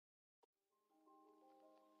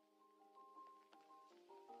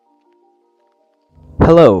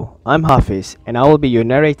Hello, I'm Hafiz and I will be your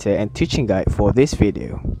narrator and teaching guide for this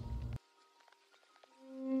video.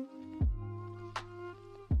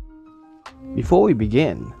 Before we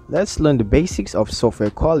begin, let's learn the basics of software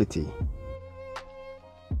quality.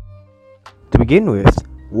 To begin with,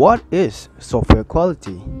 what is software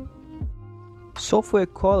quality? Software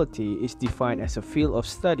quality is defined as a field of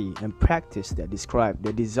study and practice that describe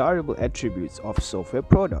the desirable attributes of software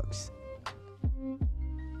products.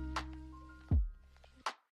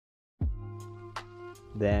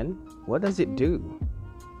 Then, what does it do?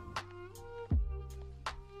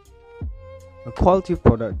 A quality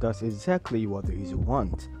product does exactly what the user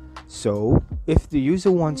wants. So, if the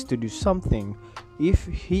user wants to do something, if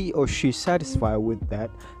he or she is satisfied with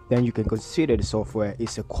that, then you can consider the software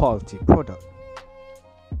is a quality product.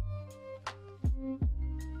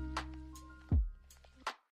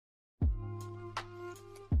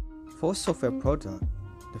 For software product,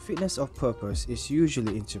 the fitness of purpose is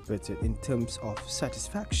usually interpreted in terms of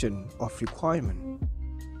satisfaction of requirement.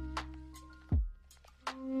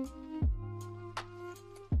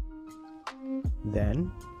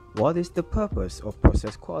 Then, what is the purpose of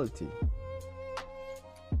process quality?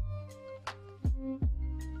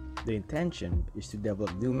 The intention is to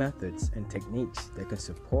develop new methods and techniques that can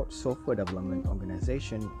support software development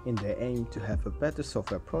organizations in their aim to have a better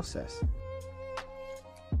software process.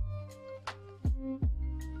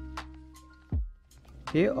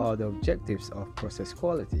 Here are the objectives of process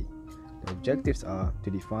quality. The objectives are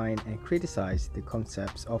to define and criticize the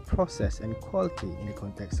concepts of process and quality in the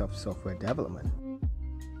context of software development.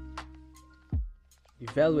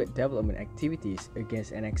 Evaluate development activities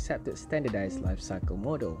against an accepted standardized lifecycle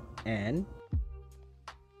model and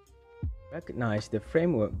recognize the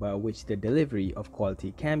framework by which the delivery of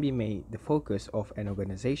quality can be made the focus of an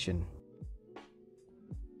organization.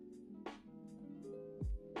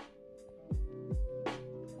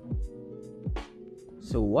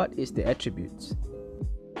 So what is the attributes?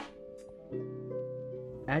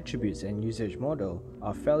 Attributes and usage model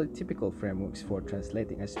are fairly typical frameworks for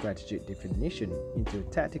translating a strategic definition into a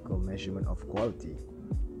tactical measurement of quality.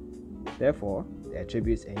 Therefore, the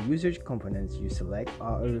attributes and usage components you select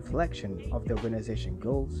are a reflection of the organization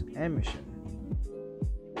goals and mission.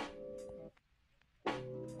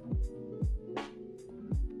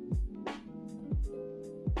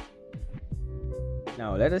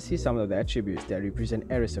 Now let us see some of the attributes that represent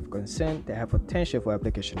areas of concern that have potential for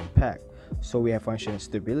application impact. So we have functional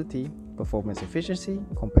stability, performance efficiency,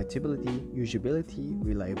 compatibility, usability,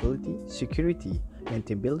 reliability, security,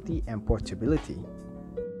 maintainability, and portability.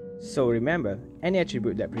 So remember, any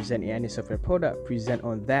attribute that present in any software product present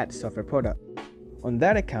on that software product. On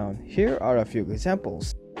that account, here are a few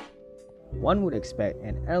examples. One would expect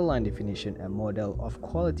an airline definition and model of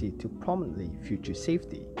quality to prominently feature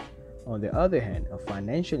safety. On the other hand, a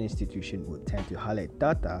financial institution would tend to highlight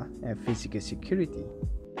data and physical security.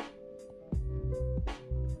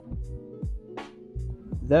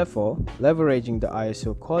 Therefore, leveraging the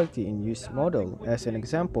ISO quality in use model as an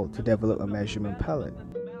example to develop a measurement palette.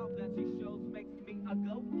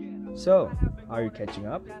 So, are you catching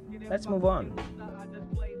up? Let's move on.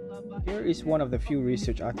 Here is one of the few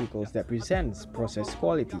research articles that presents process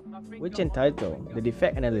quality, which entitled The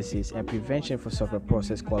Defect Analysis and Prevention for Software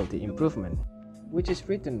Process Quality Improvement, which is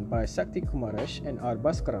written by Sakti Kumarash and R.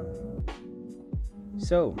 Bhaskaran.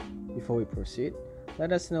 So, before we proceed,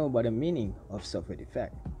 let us know about the meaning of software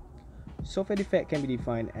defect. Software defect can be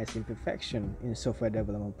defined as imperfection in software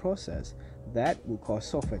development process that will cause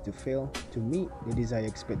software to fail to meet the desired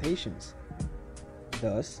expectations.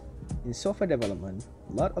 Thus, in software development,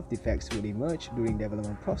 a lot of defects will emerge during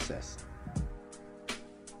development process.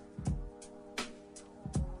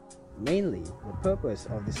 Mainly, the purpose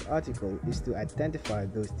of this article is to identify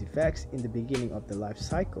those defects in the beginning of the life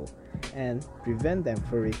cycle and prevent them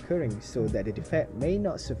from recurring so that the defect may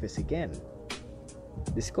not surface again.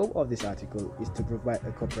 The scope of this article is to provide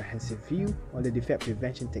a comprehensive view on the defect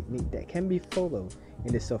prevention technique that can be followed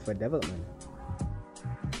in the software development.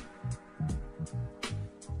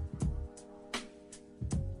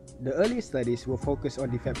 The early studies will focus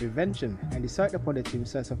on defect prevention and decide upon the team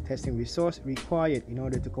size of testing resource required in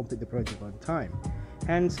order to complete the project on time.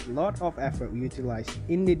 Hence, a lot of effort we utilize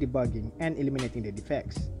in the debugging and eliminating the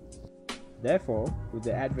defects. Therefore, with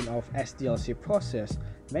the advent of SDLC process,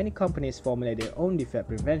 many companies formulate their own defect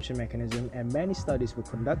prevention mechanism and many studies were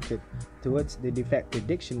conducted towards the defect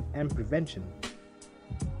prediction and prevention.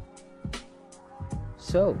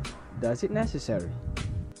 So, does it necessary?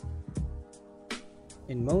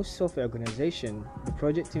 In most software organizations, the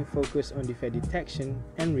project team focus on defect detection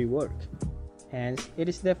and rework. Hence, it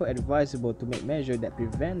is therefore advisable to make measures that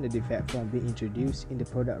prevent the defect from being introduced in the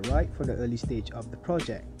product right from the early stage of the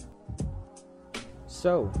project.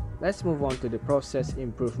 So, let's move on to the process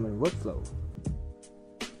improvement workflow.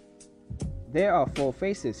 There are 4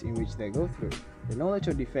 phases in which they go through. The knowledge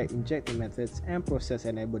of defect injecting methods and process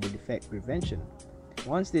enable the defect prevention.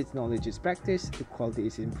 Once this knowledge is practiced, the quality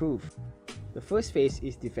is improved. The first phase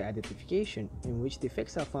is defect identification, in which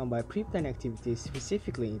defects are found by pre-planned activities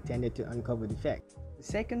specifically intended to uncover defect. The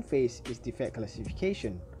second phase is defect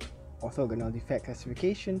classification. Orthogonal defect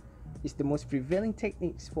classification is the most prevailing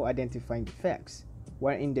techniques for identifying defects,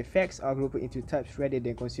 wherein defects are grouped into types rather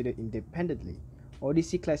than considered independently.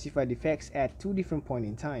 ODC classifies defects at 2 different points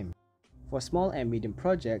in time. For small and medium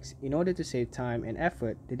projects, in order to save time and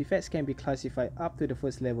effort, the defects can be classified up to the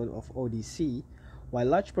first level of ODC, while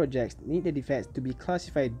large projects need the defects to be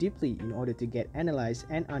classified deeply in order to get analyzed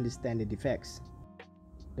and understand the defects.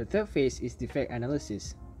 The third phase is defect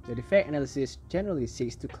analysis. The defect analysis generally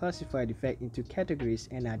seeks to classify defect into categories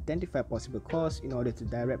and identify possible causes in order to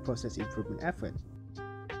direct process improvement effort.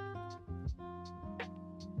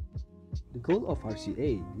 The goal of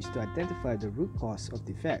RCA is to identify the root cause of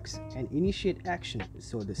defects and initiate action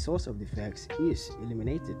so the source of defects is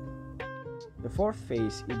eliminated. The fourth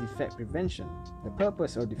phase is defect prevention. The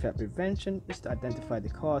purpose of defect prevention is to identify the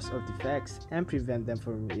cause of defects and prevent them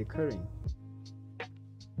from reoccurring.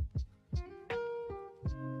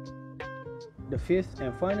 The fifth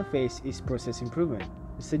and final phase is process improvement.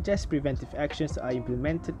 It suggests preventive actions are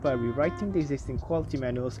implemented by rewriting the existing quality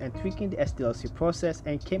manuals and tweaking the SDLC process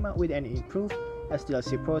and came up with an improved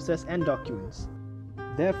SDLC process and documents.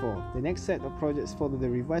 Therefore, the next set of projects follow the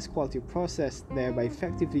revised quality process, thereby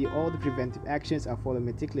effectively all the preventive actions are followed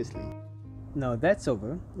meticulously. Now that's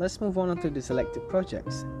over, let's move on to the selected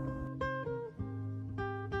projects.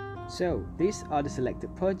 So, these are the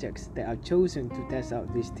selected projects that are chosen to test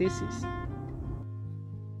out this thesis.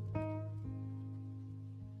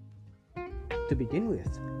 To begin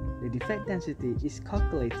with, the defect density is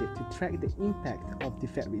calculated to track the impact of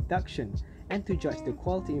defect reduction and to judge the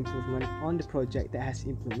quality improvement on the project that has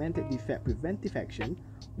implemented defect preventive action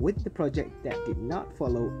with the project that did not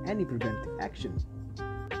follow any preventive action.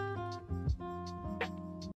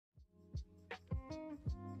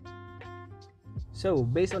 So,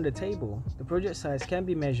 based on the table, the project size can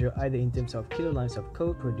be measured either in terms of kilolines of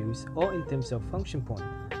code produced or in terms of function point.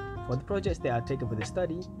 For the projects that are taken for the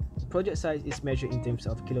study, the project size is measured in terms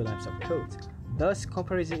of kilolines of code. Thus,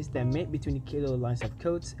 comparison is then made between the kilolines of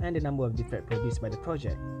codes and the number of defects produced by the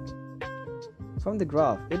project. From the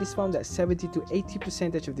graph, it is found that 70 to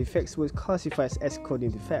 80% of defects were classified as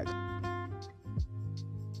coding defects.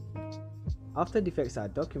 After defects are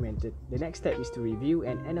documented, the next step is to review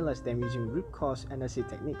and analyze them using root cause analysis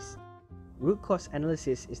techniques. Root cause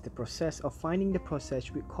analysis is the process of finding the process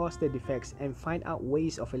which caused the defects and find out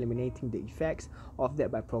ways of eliminating the effects of that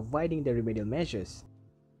by providing the remedial measures.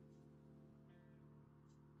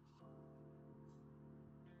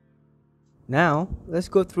 Now, let's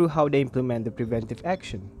go through how they implement the preventive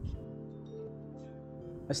action.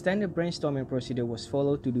 A standard brainstorming procedure was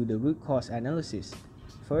followed to do the root cause analysis.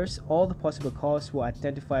 First, all the possible causes were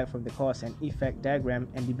identified from the cause and effect diagram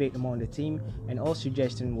and debate among the team, and all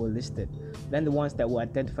suggestions were listed. Then the ones that were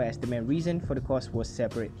identified as the main reason for the cause were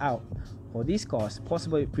separated out. For these causes,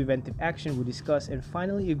 possible preventive action were discussed and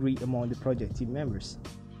finally agreed among the project team members.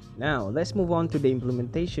 Now, let's move on to the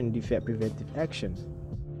implementation of defect preventive action.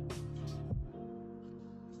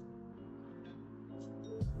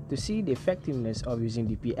 To see the effectiveness of using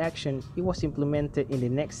DP action, it was implemented in the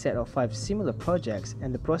next set of 5 similar projects,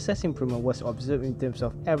 and the process improvement was observed in terms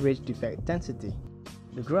of average defect density.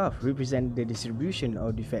 The graph represents the distribution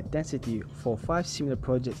of defect density for 5 similar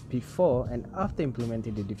projects before and after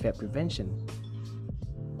implementing the defect prevention.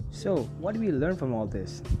 So, what do we learn from all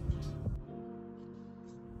this?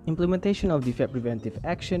 Implementation of defect preventive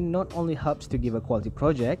action not only helps to give a quality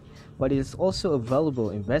project, but it is also a valuable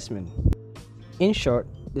investment. In short,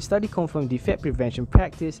 the study confirmed defect prevention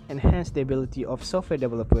practice enhanced the ability of software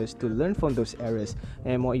developers to learn from those errors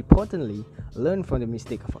and, more importantly, learn from the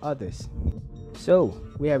mistakes of others. So,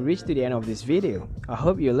 we have reached to the end of this video. I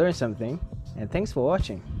hope you learned something, and thanks for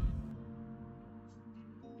watching.